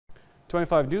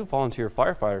25 new volunteer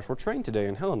firefighters were trained today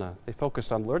in Helena. They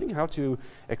focused on learning how to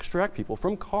extract people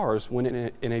from cars when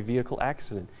in a vehicle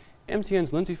accident.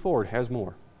 MTN's Lindsay Ford has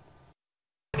more.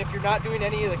 If you're not doing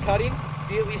any of the cutting,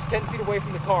 be at least 10 feet away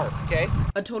from the car, okay?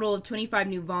 A total of 25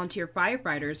 new volunteer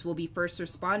firefighters will be first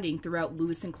responding throughout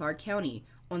Lewis and Clark County.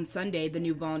 On Sunday, the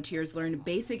new volunteers learned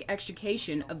basic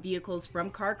extrication of vehicles from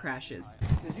car crashes.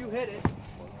 As you hit it,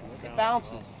 it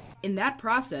bounces. In that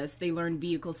process, they learned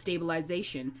vehicle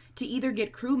stabilization to either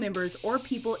get crew members or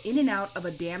people in and out of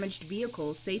a damaged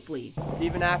vehicle safely.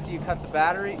 Even after you cut the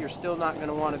battery, you're still not going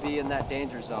to want to be in that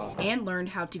danger zone. And learned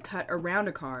how to cut around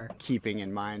a car. Keeping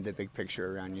in mind the big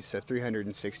picture around you, so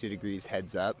 360 degrees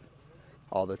heads up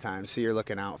all the time. So you're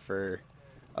looking out for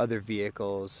other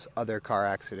vehicles, other car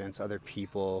accidents, other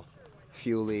people,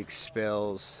 fuel leaks,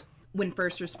 spills. When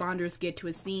first responders get to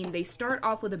a scene, they start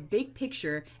off with a big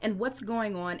picture and what's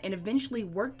going on and eventually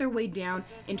work their way down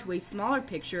into a smaller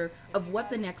picture of what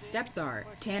the next steps are.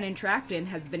 Tannen Trafton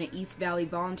has been an East Valley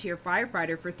volunteer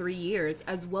firefighter for 3 years,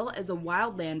 as well as a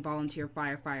wildland volunteer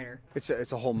firefighter. It's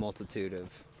a whole multitude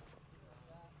of,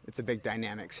 it's a big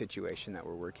dynamic situation that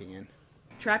we're working in.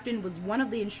 Trafton was one of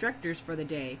the instructors for the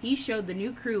day. He showed the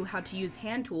new crew how to use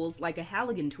hand tools like a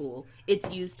Halligan tool.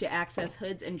 It's used to access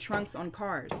hoods and trunks on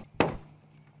cars.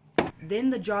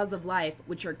 Then the jaws of life,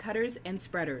 which are cutters and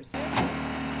spreaders.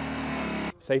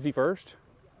 Safety first.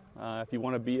 If you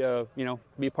want to be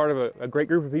a part of a great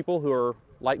group of people who are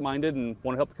like-minded and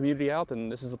want to help the community out, then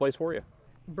this is the place for you.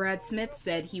 Brad Smith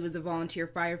said he was a volunteer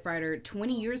firefighter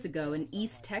 20 years ago in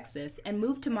East Texas and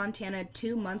moved to Montana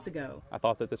 2 months ago. I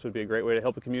thought that this would be a great way to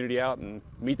help the community out and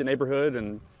meet the neighborhood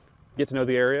and get to know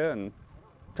the area and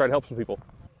try to help some people.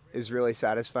 It's really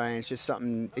satisfying. It's just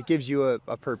something, it gives you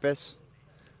a purpose,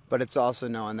 but it's also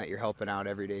knowing that you're helping out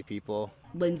everyday people.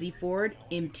 Lindsay Ford,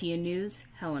 MTN News,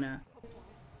 Helena.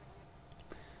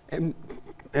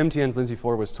 MTN's Lindsay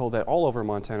Ford was told that all over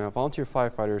Montana, volunteer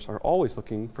firefighters are always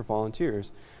looking for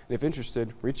volunteers. And if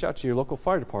interested, reach out to your local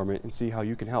fire department and see how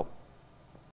you can help.